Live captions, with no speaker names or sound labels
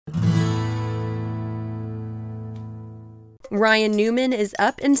Ryan Newman is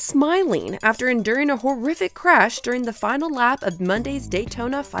up and smiling after enduring a horrific crash during the final lap of Monday's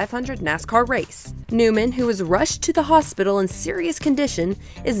Daytona 500 NASCAR race. Newman, who was rushed to the hospital in serious condition,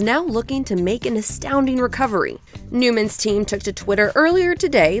 is now looking to make an astounding recovery. Newman's team took to Twitter earlier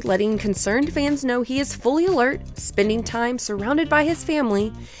today, letting concerned fans know he is fully alert, spending time surrounded by his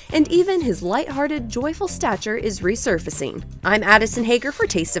family, and even his lighthearted, joyful stature is resurfacing. I'm Addison Hager for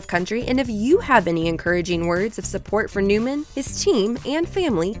Taste of Country, and if you have any encouraging words of support for Newman, his team, and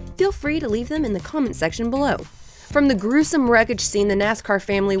family, feel free to leave them in the comment section below. From the gruesome wreckage scene the NASCAR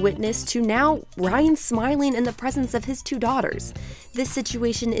family witnessed to now Ryan smiling in the presence of his two daughters, this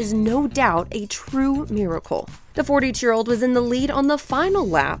situation is no doubt a true miracle. The 42-year-old was in the lead on the final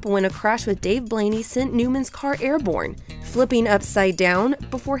lap when a crash with Dave Blaney sent Newman's car airborne, flipping upside down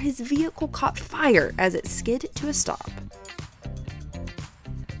before his vehicle caught fire as it skid to a stop.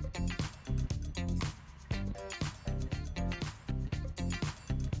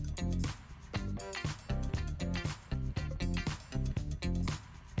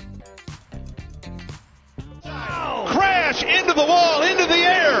 Crash into the wall, into the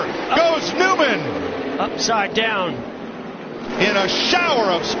air goes Newman. Upside down. In a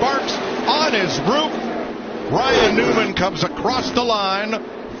shower of sparks on his roof, Ryan Newman comes across the line,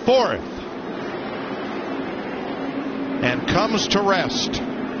 fourth, and comes to rest.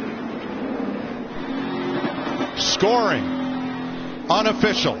 Scoring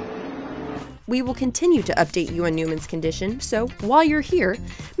unofficial. We will continue to update you on Newman's condition, so while you're here,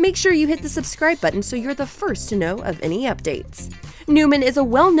 make sure you hit the subscribe button so you're the first to know of any updates. Newman is a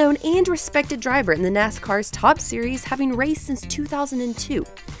well-known and respected driver in the NASCAR's top series, having raced since 2002.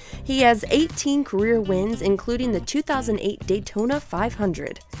 He has 18 career wins, including the 2008 Daytona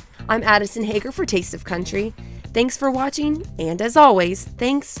 500. I'm Addison Hager for Taste of Country. Thanks for watching, and as always,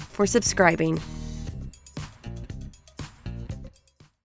 thanks for subscribing.